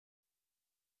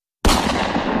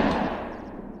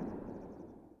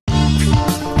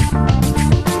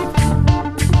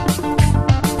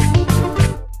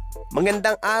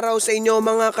Magandang araw sa inyo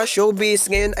mga ka-showbiz.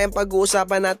 Ngayon ay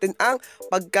pag-uusapan natin ang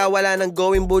pagkawala ng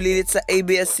Goin Bulilit sa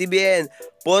ABS-CBN.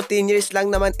 14 years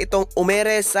lang naman itong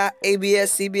umere sa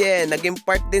ABS-CBN. Naging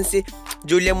part din si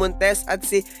Julia Montes at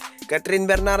si Catherine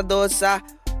Bernardo sa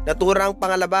naturang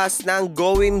pangalabas ng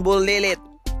Goin Bulilit.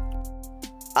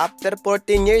 After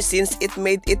 14 years since it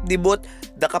made its debut,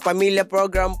 the Kapamilya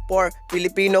program for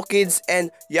Filipino kids and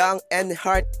young and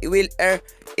heart will air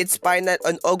its final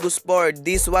on August 4.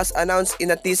 This was announced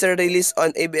in a teaser release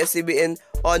on ABS-CBN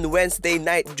on Wednesday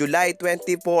night, July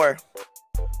 24.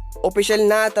 Official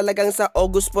na talagang sa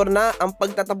August 4 na ang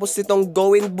pagtatapos nitong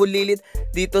Goin Bulilit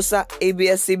dito sa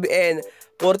ABS-CBN.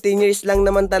 14 years lang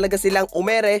naman talaga silang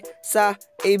umere sa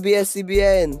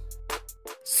ABS-CBN.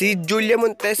 Si Julia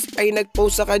Montes ay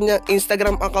nagpost sa kanyang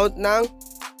Instagram account ng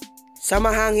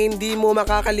 "Samahang hindi mo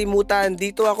makakalimutan,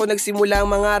 dito ako nagsimulang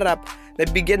mangarap,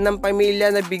 nabigyan ng pamilya,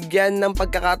 nabigyan ng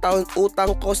pagkakataon,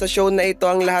 utang ko sa show na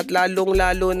ito ang lahat,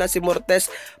 lalong-lalo na si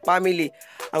Montes family.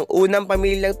 Ang unang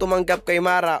pamilyang tumanggap kay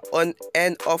Mara on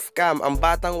and off cam, ang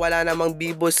batang wala namang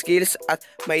bibo skills at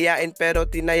mayain pero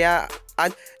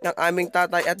tinayaan ng aming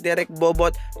tatay at Direk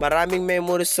Bobot. Maraming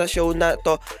memories sa show na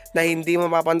to na hindi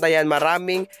mapapantayan,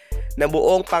 maraming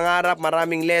nabuong pangarap,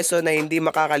 maraming lesson na hindi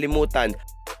makakalimutan.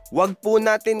 Huwag po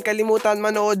natin kalimutan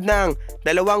manood ng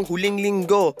dalawang huling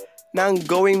linggo ng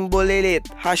Goin Bulilit,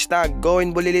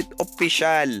 #Goin Bulilit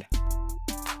Official."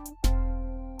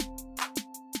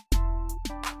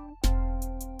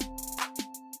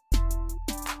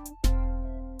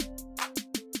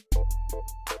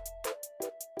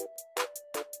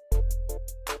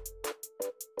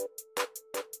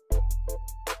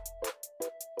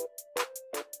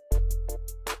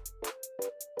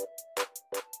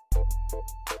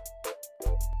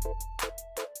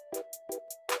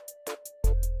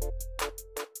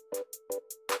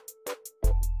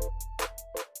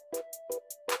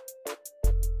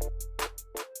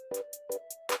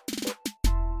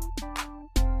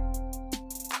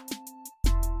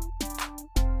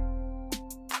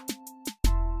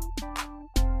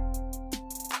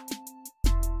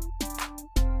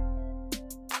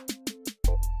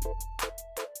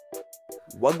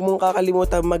 Huwag mong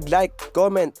kakalimutan mag-like,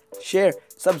 comment, share,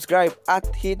 subscribe at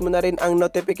hit mo na rin ang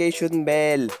notification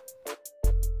bell.